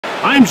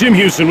I'm Jim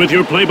Houston with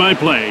your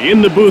play-by-play.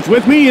 In the booth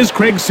with me is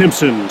Craig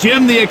Simpson.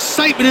 Jim, the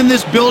excitement in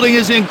this building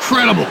is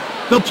incredible.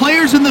 The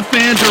players and the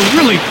fans are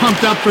really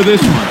pumped up for this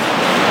one.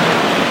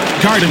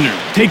 Gardiner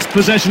takes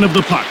possession of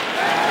the puck.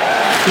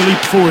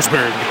 Philippe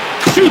Forsberg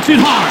shoots it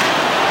hard.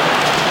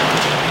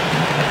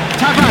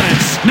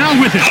 Tavares now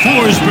with it.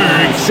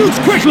 Forsberg shoots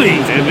quickly.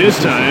 And this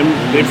time,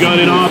 they've gone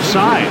in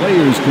offside.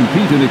 Players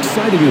compete in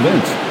exciting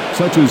events,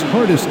 such as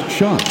hardest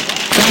shot,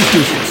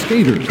 fastest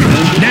skater,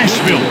 and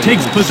Nashville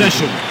takes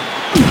possession.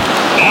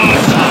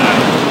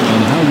 Offside.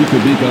 on how we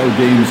could make our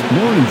games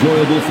more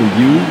enjoyable for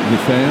you, the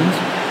fans.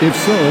 If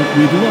so,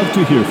 we'd love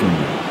to hear from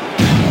you.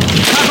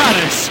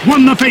 Tavares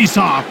won the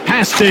faceoff.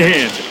 Passed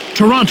ahead.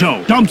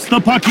 Toronto dumps the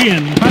puck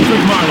in.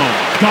 Patrick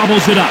Marleau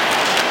gobbles it up.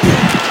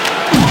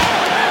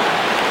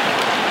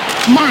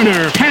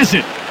 Marner has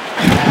it.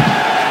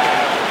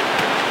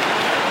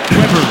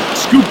 Weber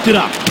scooped it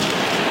up.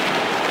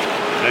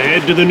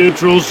 Ahead to the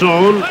neutral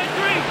zone.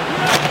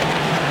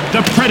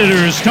 The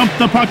Predators dump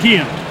the puck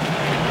in.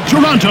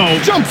 Toronto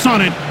jumps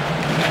on it.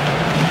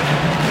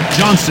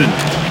 Johnson,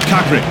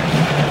 Cochran.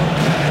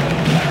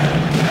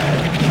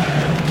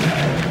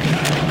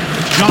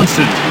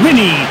 Johnson,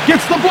 Winnie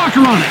gets the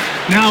blocker on it.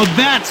 Now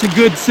that's a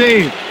good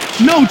save.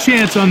 No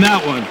chance on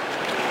that one.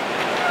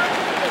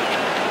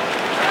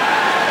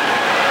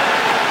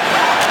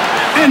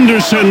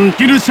 Anderson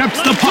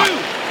intercepts the puck.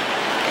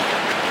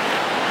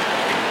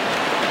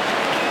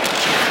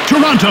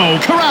 Toronto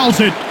corrals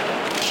it.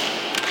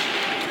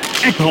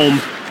 Ekholm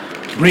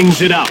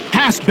brings it out.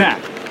 Pass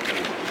back.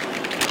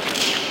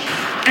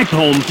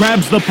 Ekholm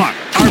grabs the puck.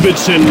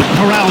 Arvidsson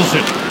corrals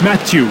it.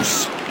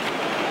 Matthews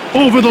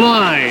over the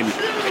line.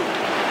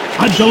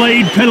 A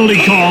delayed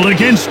penalty call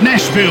against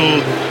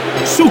Nashville.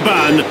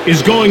 Subban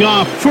is going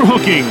off for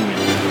hooking.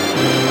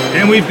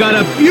 And we've got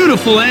a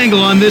beautiful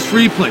angle on this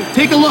replay.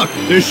 Take a look.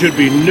 There should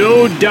be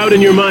no doubt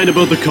in your mind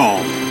about the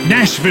call.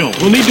 Nashville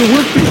will need to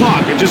work the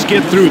clock and just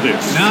get through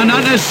this. No,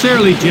 not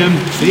necessarily, Jim.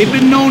 They've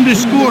been known to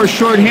score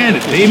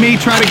shorthanded. They may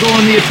try to go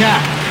on the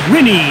attack.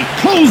 Rinnie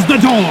closed the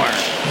door.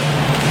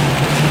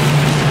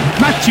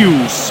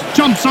 Matthews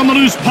jumps on the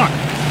loose puck.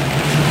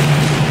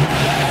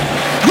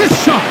 This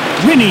shot.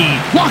 Rinnie,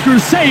 blocker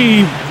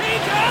save.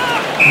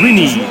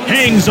 Rinnie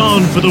hangs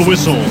on for the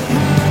whistle.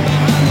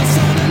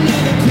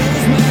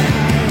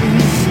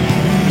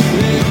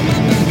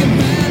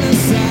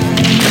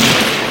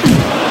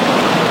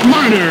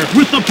 Marner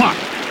with the puck.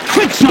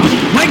 Quick shot.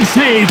 Leg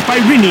saved by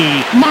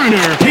Rinnie.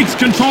 Marner takes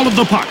control of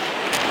the puck.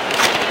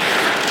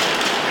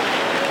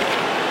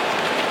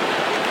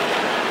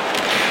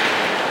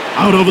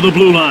 Out over the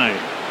blue line.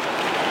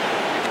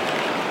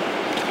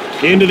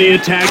 Into the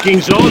attacking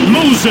zone.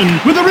 Mosen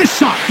with a wrist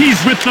shot. He's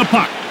with the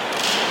puck.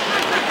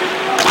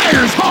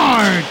 Fires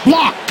hard.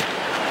 Blocked.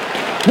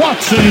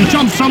 Watson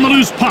jumps on the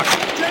loose puck.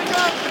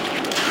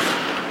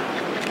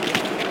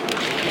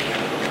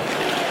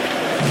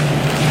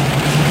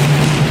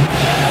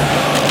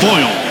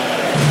 Boyle.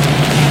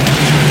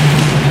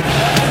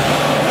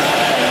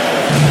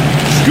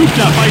 Scooped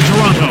up by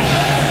Toronto.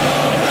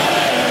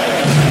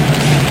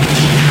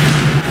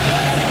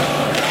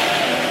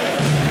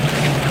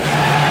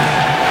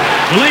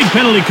 Delayed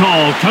penalty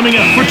call coming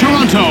up for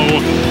Toronto.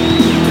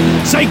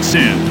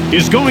 Sykesen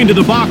is going to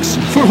the box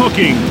for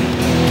hooking.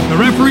 The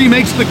referee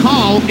makes the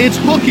call. It's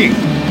hooking.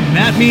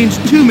 That means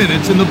 2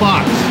 minutes in the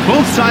box.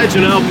 Both sides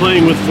are now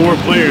playing with 4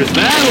 players.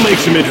 That'll make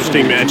some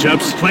interesting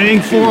matchups. Playing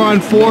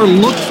 4-on-4,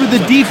 look for the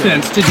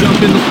defense to jump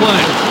into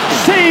play.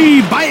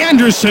 Saved by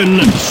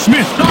Anderson.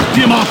 Smith knocked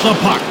him off the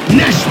puck.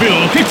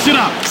 Nashville picks it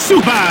up.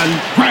 Subban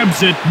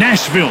grabs it.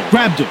 Nashville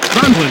grabbed it.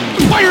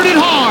 Granlund fired it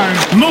hard.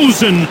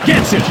 Mosen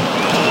gets it.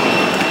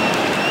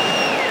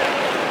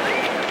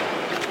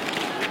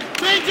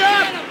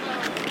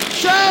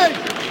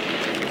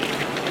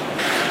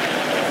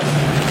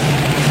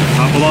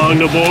 Up along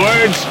the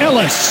boards.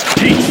 Ellis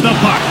takes the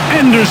puck.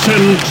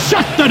 Anderson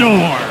shut the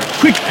door.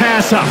 Quick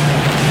pass up.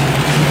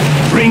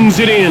 Brings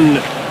it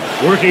in.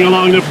 Working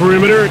along the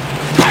perimeter.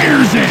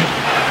 Fires it.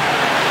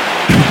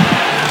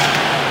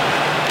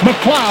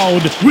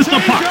 McLeod with the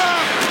puck.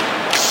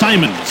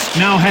 Simons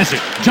now has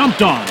it.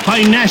 Jumped on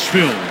by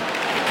Nashville.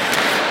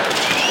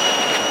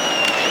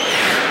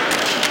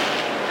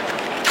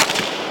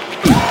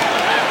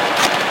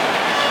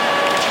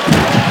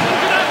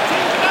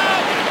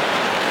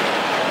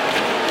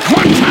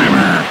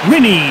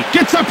 Rinnie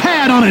gets a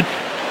pad on it.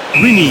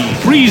 Rinnie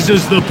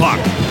freezes the puck.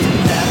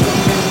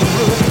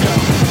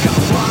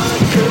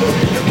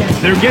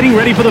 They're getting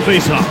ready for the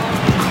faceoff.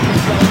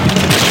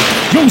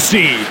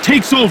 Josie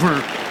takes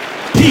over.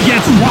 He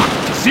gets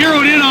blocked.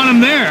 Zeroed in on him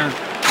there.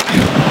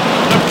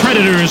 The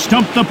Predators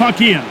dump the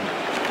puck in.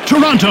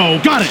 Toronto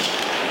got it.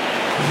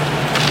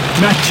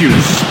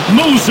 Matthews.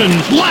 Mosen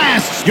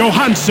blasts.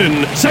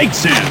 Johansson.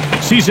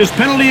 Sykesen sees his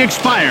penalty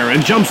expire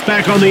and jumps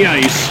back on the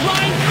ice.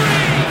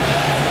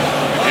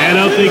 And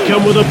out they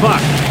come with a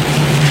puck.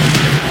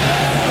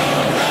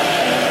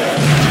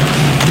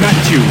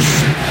 Matthews.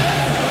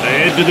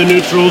 Ahead to the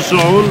neutral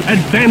zone.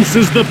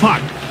 Advances the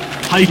puck.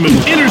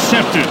 Heitman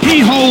intercepted. He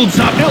holds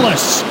up.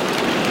 Ellis.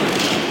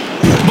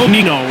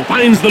 Bonino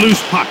finds the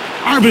loose puck.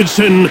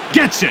 Arvidsson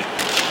gets it.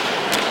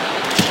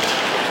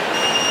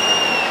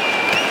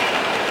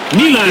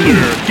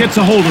 Nylander gets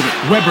a hold of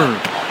it. Weber.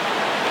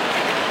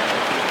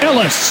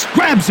 Ellis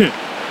grabs it.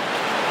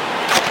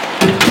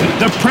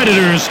 The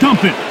Predators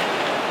dump it.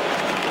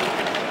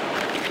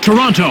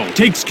 Toronto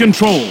takes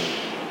control.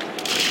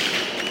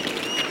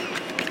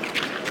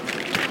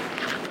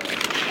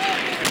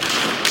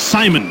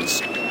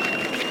 Simons,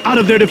 out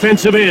of their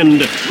defensive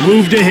end,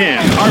 moved ahead.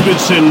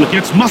 Arvidsson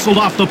gets muscled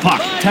off the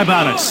puck.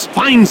 Tavares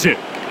finds it.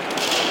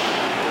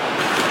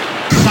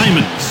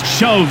 Simons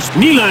shoves.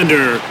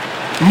 Nylander.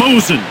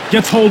 Mosen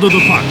gets hold of the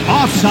puck.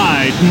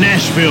 Offside,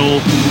 Nashville.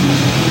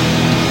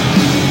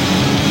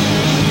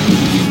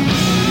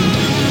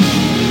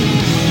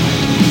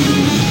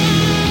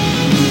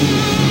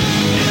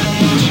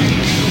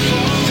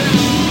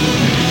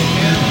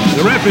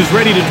 The ref is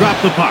ready to drop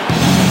the puck.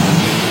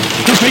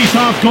 The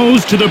face-off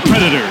goes to the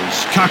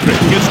Predators. Cochran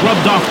gets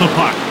rubbed off the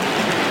puck.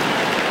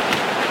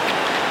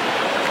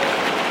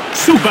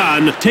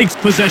 Subban takes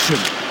possession.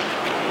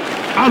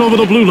 Out over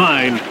the blue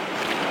line.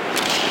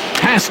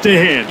 Passed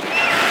ahead.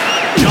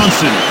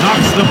 Johnson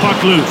knocks the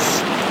puck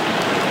loose.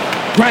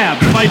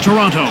 Grabbed by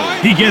Toronto.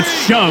 He gets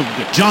shoved.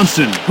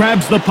 Johnson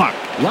grabs the puck.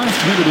 Last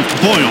minute of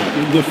Boyle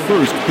in the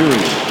first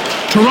period.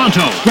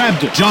 Toronto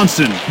grabbed it.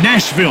 Johnson.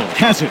 Nashville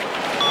has it.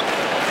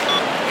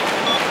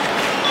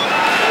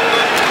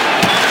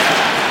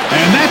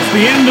 And that's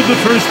the end of the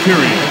first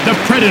period. The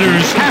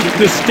Predators have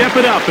to step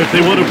it up if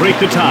they want to break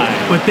the tie.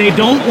 But they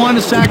don't want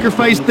to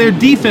sacrifice their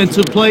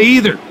defensive play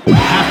either.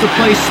 Have to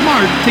play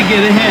smart to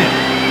get ahead.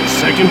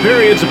 Second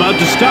period's about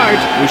to start.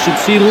 We should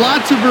see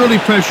lots of early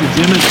pressure,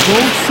 Jim, as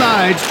both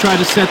sides try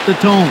to set the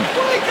tone.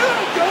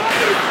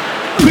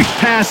 Quick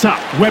pass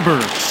up.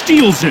 Weber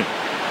steals it.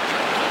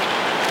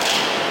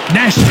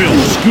 Nashville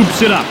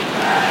scoops it up.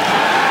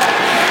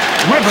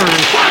 Weber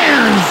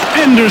fires.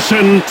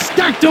 Anderson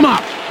stacked him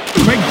up.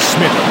 Craig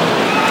Smith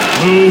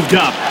moved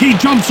up. He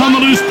jumps on the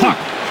loose puck.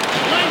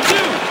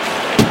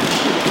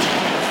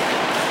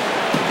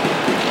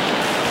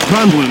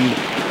 Grundlund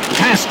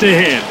passed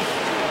ahead.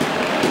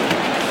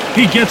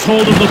 He gets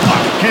hold of the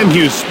puck.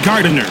 Hamhuis,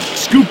 Gardiner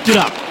scooped it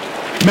up.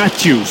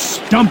 Matthews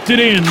dumped it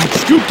in.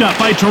 Scooped up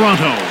by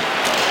Toronto.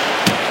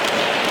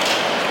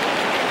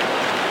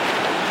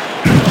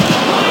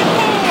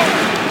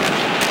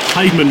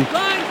 Heidman.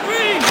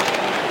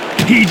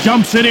 He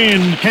dumps it in.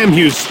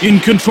 Hamhuis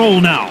in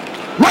control now.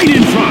 Right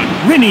in front.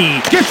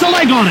 Rinnie gets a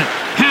leg on it.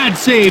 Pad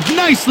save.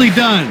 Nicely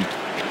done.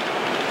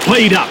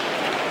 Played up.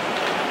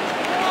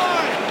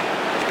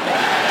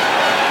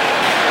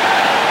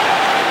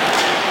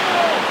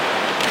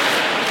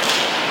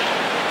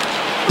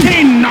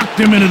 He knocked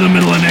him into the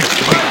middle of next.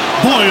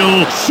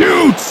 Boyle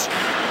shoots.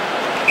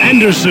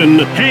 Anderson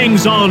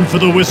hangs on for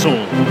the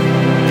whistle.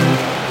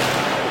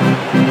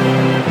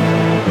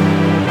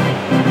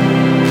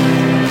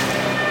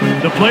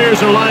 The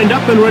players are lined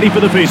up and ready for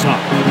the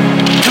faceoff.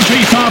 The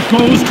faceoff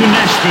goes to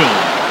Nashville.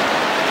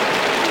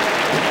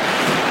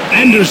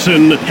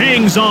 Anderson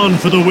hangs on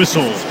for the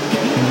whistle.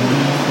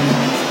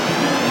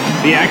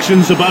 The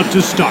action's about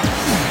to start.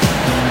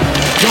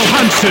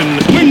 Johansson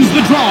wins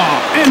the draw.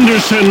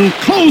 Anderson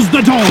closed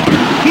the door.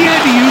 He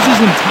had to use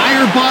his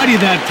entire body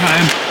that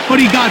time,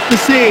 but he got the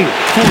save.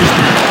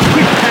 Forsberg,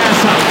 quick pass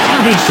up.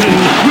 Arvidsson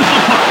with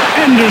the puck.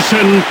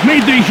 Anderson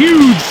made the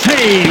huge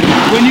save.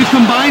 When you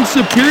combine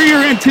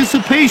superior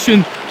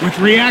anticipation with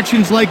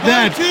reactions like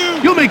that,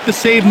 you'll make the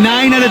save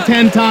 9 out of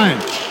 10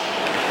 times.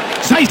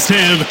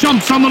 Zaitsev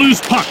jumps on the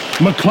loose puck.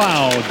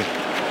 McLeod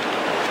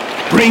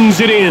brings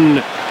it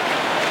in.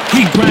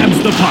 He grabs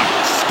the puck.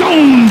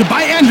 Stoned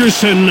by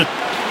Anderson.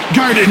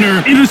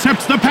 Gardiner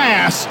intercepts the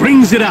pass.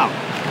 Brings it out.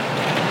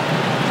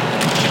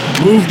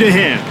 Moved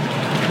ahead.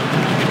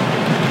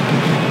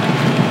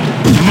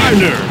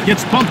 Marner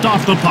gets bumped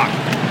off the puck.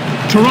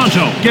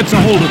 Toronto gets a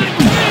hold of it.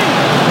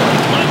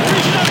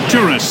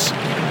 Juris.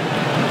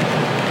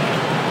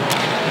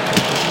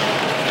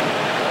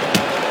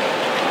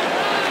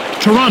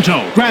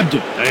 Toronto grabbed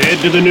it. Ahead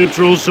to the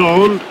neutral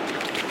zone.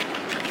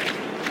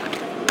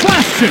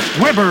 Blasts it.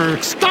 Weber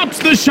stops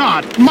the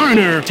shot.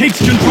 Marner takes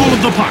control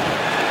of the puck.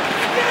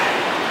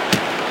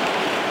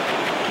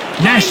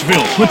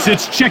 Nashville puts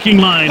its checking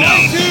line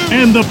out.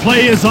 And the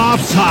play is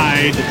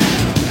offside.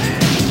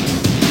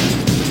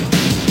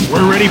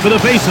 We're ready for the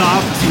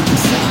faceoff.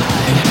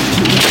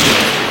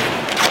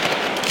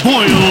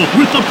 Boyle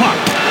with the puck.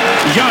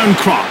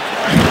 Yarncroft.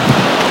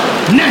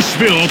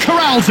 Nashville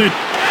corrals it.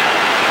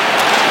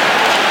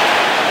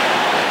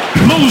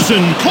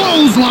 Mosen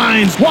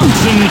clotheslines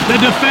Watson. The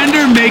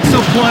defender makes a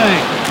play.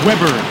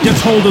 Weber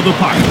gets hold of the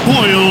puck.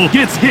 Boyle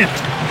gets hit.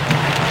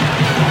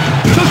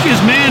 Took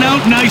his man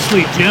out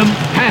nicely, Jim.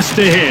 Passed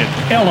ahead.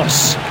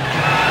 Ellis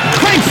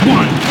cranks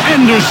one.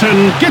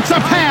 Anderson gets a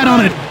pad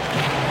on it.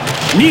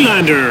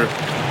 Nylander.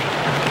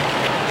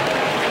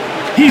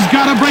 He's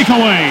got a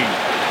breakaway.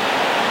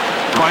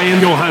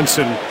 Ryan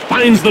Johansson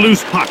finds the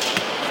loose puck.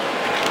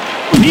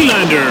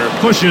 Nylander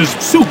pushes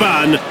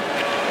Subban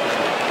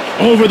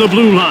over the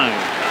blue line.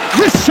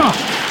 This shot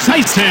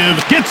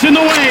Zaitsev gets in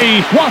the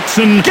way.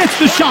 Watson gets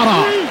the shot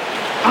off.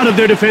 Out of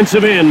their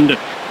defensive end.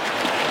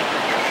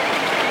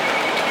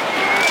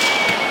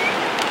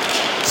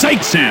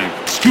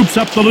 Zaitsev scoops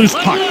up the loose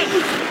puck.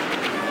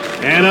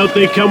 And out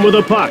they come with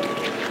a puck.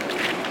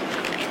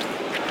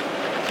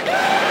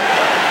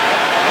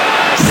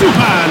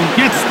 Supan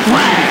gets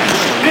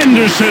thrashed.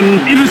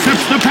 Anderson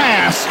intercepts the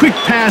pass. Quick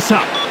pass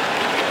up.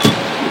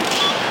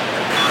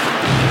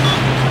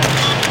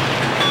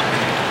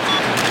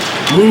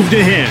 Moved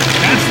ahead.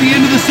 That's the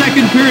end of the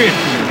second period.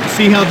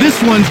 See how this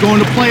one's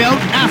going to play out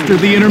after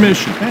the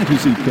intermission.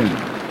 Fantasy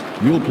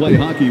Camp. You'll play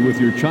hockey with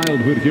your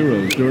childhood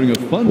heroes during a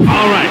fun...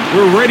 All right,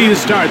 we're ready to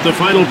start the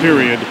final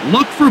period.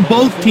 Look for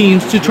both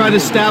teams to try to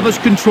establish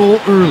control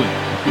early.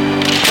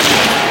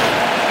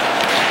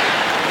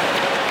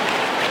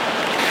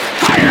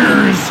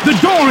 Fires! The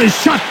door is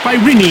shut by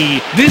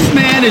Rini. This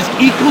man is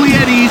equally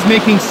at ease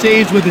making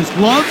saves with his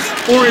gloves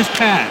or his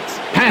pads.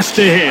 Passed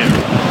ahead.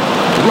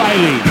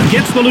 Riley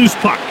gets the loose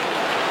puck.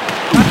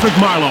 Patrick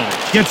Marleau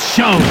gets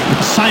shoved.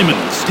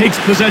 Simons takes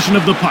possession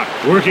of the puck.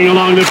 Working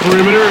along the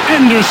perimeter.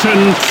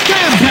 Anderson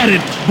stabs at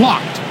it.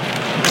 Blocked.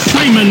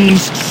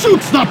 Simons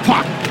shoots the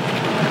puck.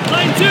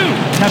 Line 2.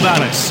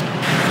 Tavares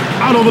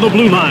out over the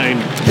blue line.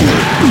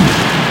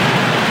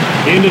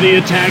 Into the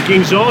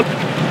attacking zone.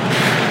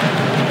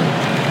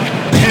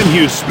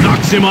 Hughes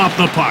knocks him off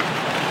the puck.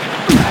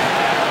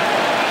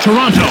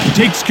 Toronto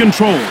takes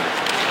control.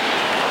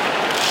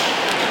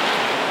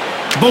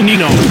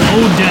 Bonino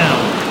mowed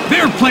down.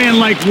 They're playing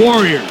like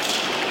warriors.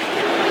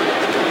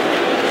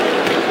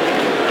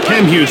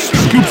 Hughes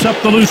scoops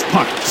up the loose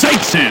puck.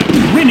 Zaitsev,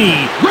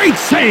 Rini, great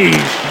save.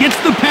 Gets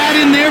the pad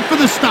in there for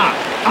the stop.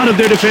 Out of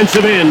their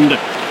defensive end.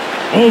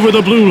 Over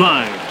the blue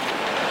line.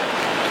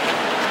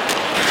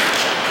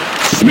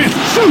 Smith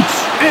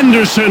shoots.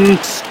 Anderson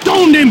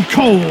stoned him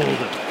cold.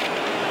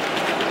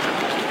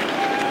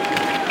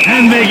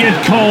 And they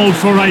get called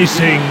for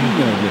icing.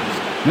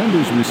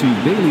 Members receive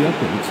daily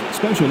updates,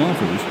 special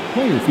offers,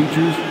 player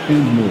features,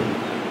 and more.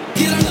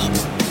 Get on up,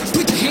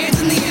 put your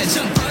hands in the air,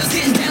 jump on us,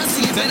 getting down,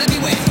 so you better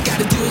beware.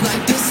 Gotta do it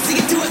like this, see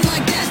it, do it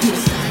like that.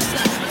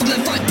 From the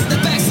front, the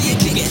back, see it,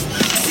 kick it,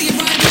 see it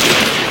right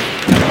there.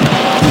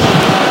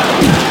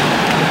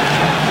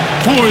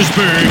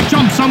 Forsberg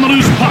jumps on the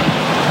loose puck.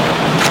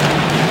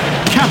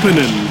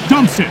 Kapanen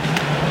dumps it.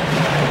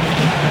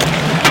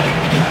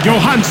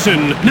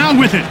 Johansson now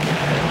with it.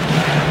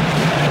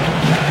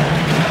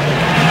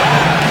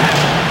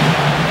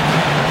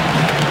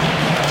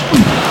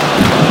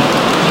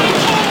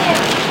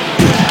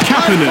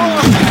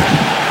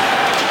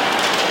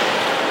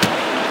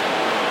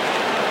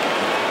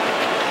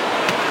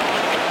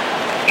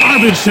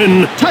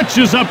 Arvidsson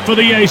touches up for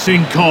the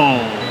icing call.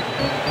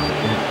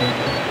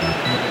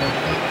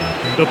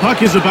 The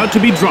puck is about to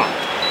be dropped.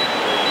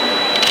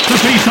 The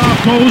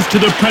face-off goes to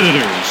the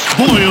Predators.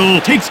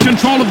 Boyle takes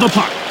control of the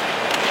puck.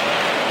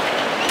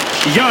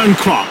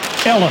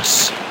 Yarncroft.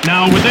 Ellis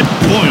now with it.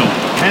 Boyle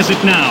has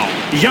it now.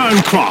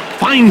 Yarncroft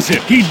finds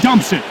it. He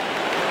dumps it.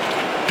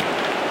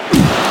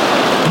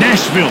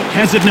 Nashville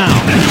has it now.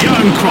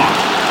 Yarncroft.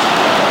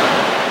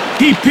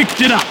 He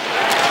picked it up.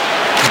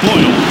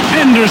 Boyle.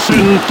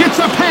 Anderson gets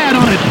a pad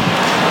on it.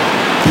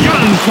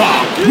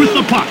 Yarncroft with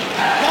the puck.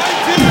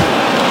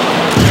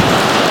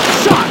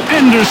 Shot.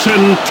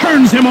 Anderson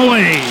turns him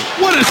away.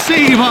 What a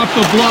save off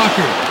the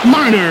blocker.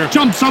 Marner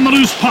jumps on the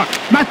loose puck.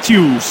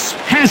 Matthews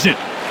has it.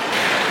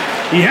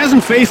 He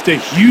hasn't faced a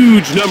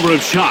huge number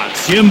of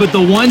shots. Jim, but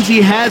the ones he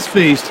has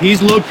faced,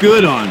 he's looked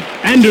good on.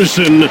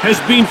 Anderson has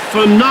been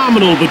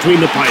phenomenal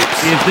between the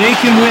pipes. If they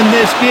can win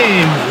this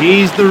game,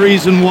 he's the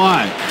reason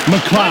why.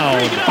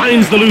 McLeod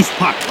finds the loose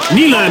puck.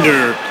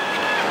 Nylander.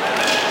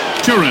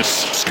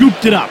 Juris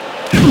scooped it up.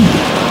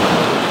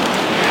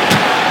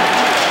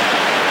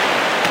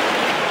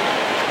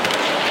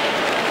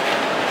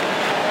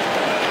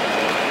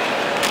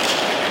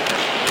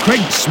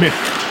 Craig Smith.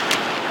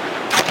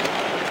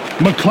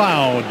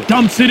 McLeod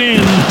dumps it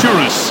in.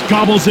 Juris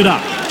gobbles it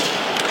up.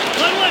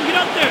 Line 1, get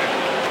up there.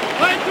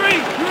 Line 3,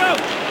 you're out.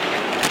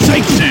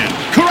 Zaitsev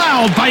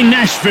corralled by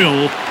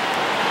Nashville.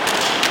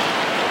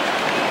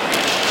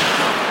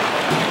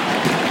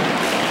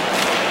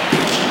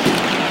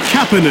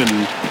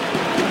 Kapanen.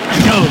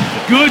 Shove.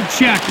 Good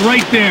check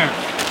right there.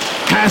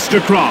 Passed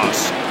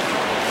across.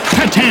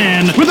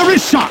 Patan with a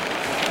wrist shot.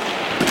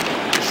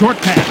 Short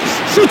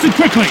pass. Shoots it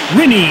quickly.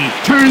 Rini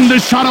turned the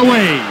shot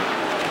away.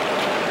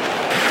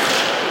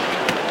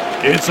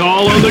 It's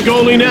all on the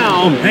goalie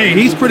now. Hey,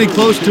 he's pretty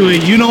close to a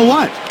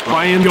you-know-what.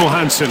 Brian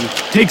Johansson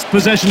takes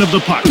possession of the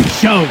puck.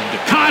 Shoved.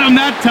 Caught him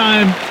that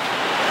time.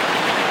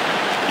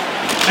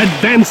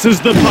 Advances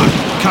the puck.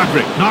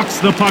 Cockrick knocks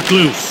the puck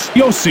loose.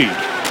 Yossi.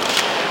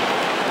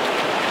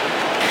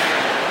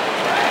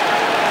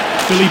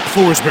 Philippe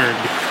Forsberg.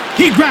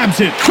 He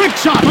grabs it. Quick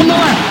shot from the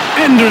left.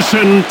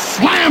 Anderson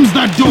slams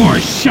the door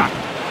shut.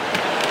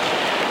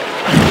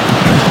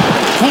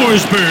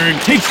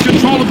 Forsberg takes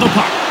control of the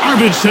puck.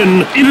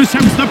 Arvidsson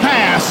intercepts the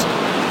pass.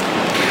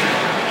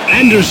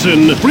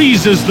 Anderson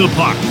freezes the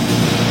puck.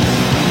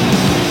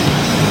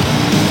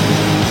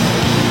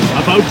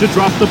 about to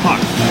drop the puck.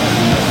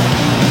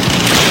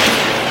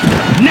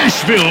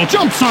 Nashville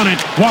jumps on it.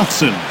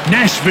 Watson.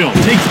 Nashville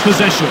takes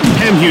possession.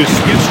 Hemhus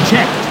gets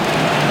checked.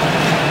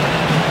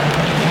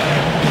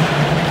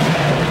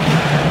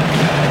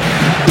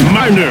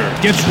 Marner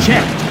gets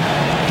checked.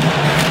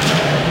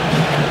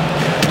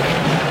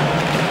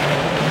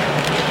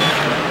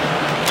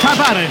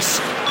 Tavares.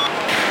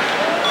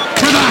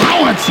 For the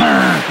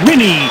howitzer.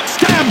 Winnie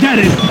stabbed at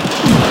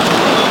it.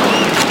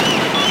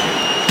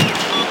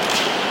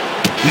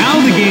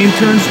 Now the game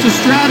turns to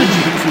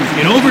strategy.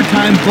 In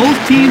overtime, both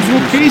teams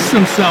will pace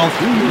themselves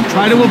and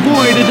try to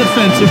avoid a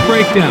defensive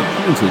breakdown.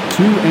 It's a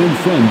to and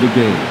from the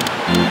game.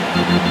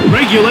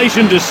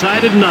 Regulation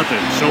decided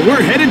nothing, so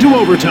we're headed to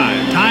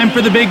overtime. Time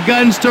for the big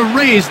guns to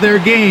raise their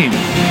game.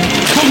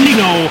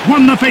 Foligno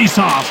won the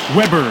faceoff.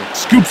 Weber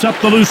scoops up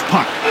the loose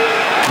puck.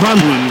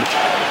 Grundlund.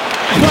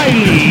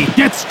 Riley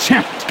gets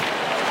checked.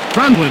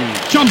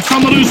 Grundlund jumps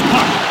on the loose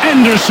puck.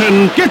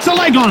 Anderson gets a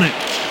leg on it.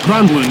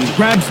 Grundlund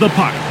grabs the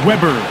puck.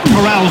 Weber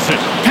corrals it.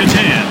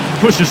 Catan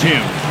pushes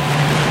him.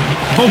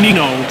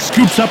 Foligno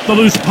scoops up the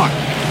loose puck.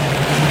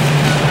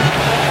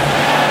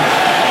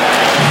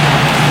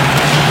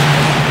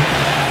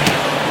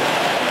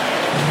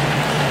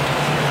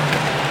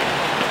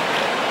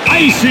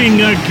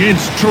 Icing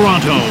against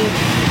Toronto.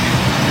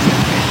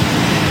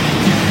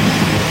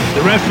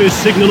 The ref is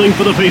signaling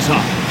for the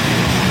faceoff.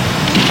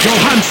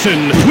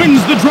 Johansson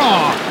wins the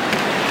draw.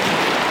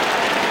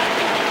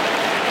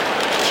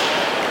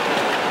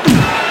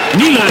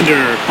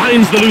 Nylander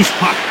finds the loose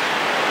puck.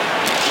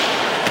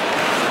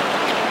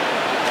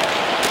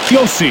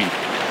 Yossi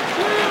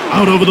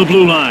out over the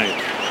blue line.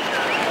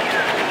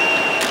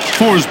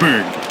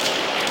 Forsberg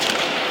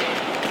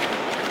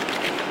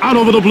out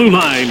over the blue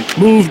line,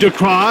 moved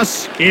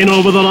across, in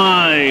over the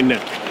line.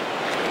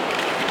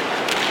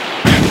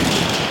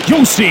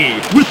 Yossi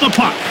with the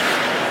puck.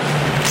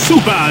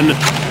 Subban.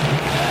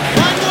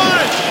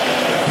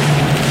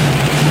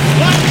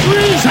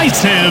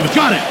 Zaitsev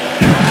got it.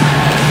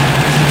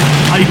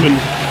 Heidman.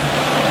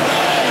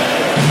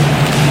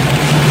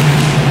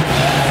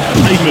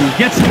 Heidman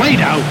gets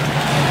laid out.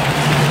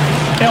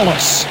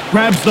 Ellis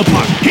grabs the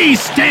puck. He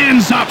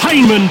stands up.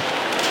 Heineman.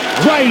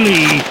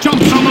 Riley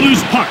jumps on the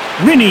loose puck.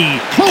 Rinnie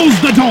close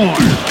the door.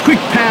 Quick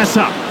pass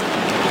up.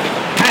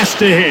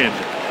 Pass ahead.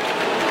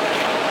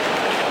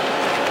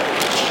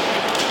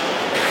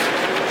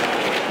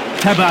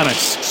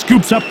 Tavares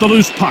scoops up the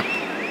loose puck.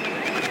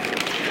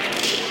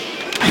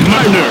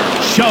 Marner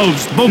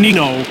shoves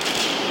Bonino.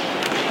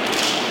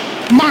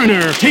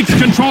 Marner takes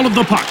control of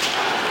the puck.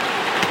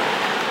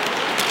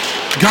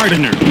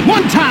 Gardiner,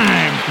 one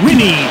time.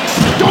 Rinnie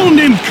stoned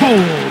him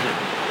cold.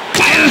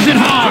 Fires it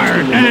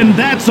hard, and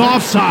that's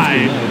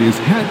offside. Tonight is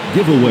hat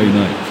giveaway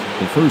night.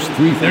 The first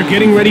three. They're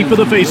getting ready for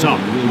the faceoff.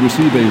 Will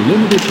receive a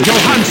limited.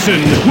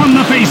 Johansson won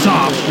the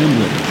faceoff.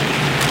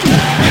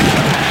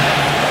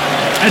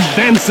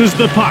 Advances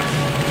the puck.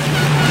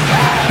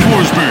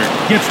 Forsberg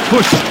gets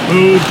pushed,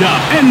 moved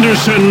up.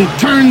 Anderson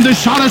turned the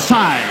shot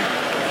aside.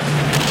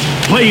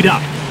 Played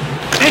up.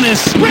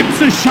 Ennis rips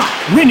the shot.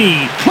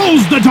 Rinnie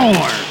closed the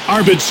door.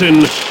 Arvidsson.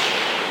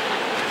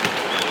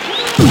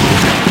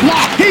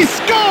 Block. He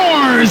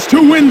scores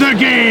to win the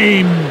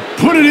game.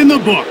 Put it in the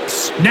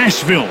books.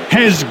 Nashville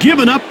has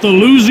given up the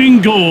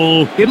losing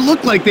goal. It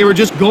looked like they were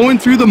just going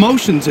through the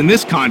motions in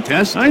this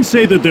contest. I'd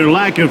say that their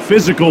lack of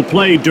physical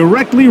play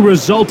directly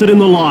resulted in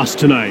the loss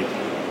tonight.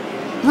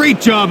 Great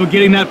job of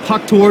getting that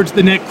puck towards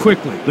the net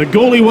quickly. The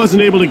goalie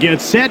wasn't able to get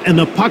set, and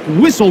the puck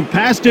whistled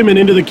past him and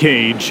into the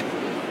cage.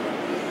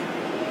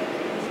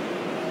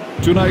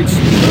 Tonight's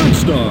third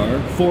star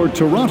for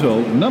Toronto,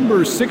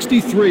 number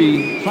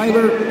 63,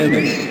 Tyler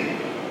Ennis.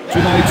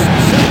 Tonight's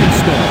second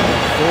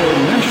star for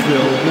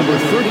Nashville, number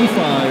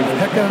 35,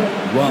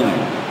 Pekka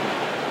Ryan.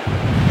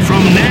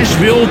 From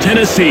Nashville,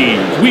 Tennessee,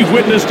 we've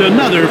witnessed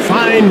another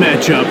fine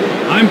matchup.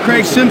 I'm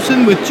Craig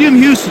Simpson with Jim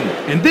Houston,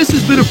 and this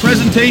has been a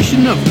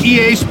presentation of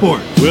EA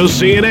Sports. We'll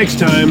see you next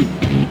time.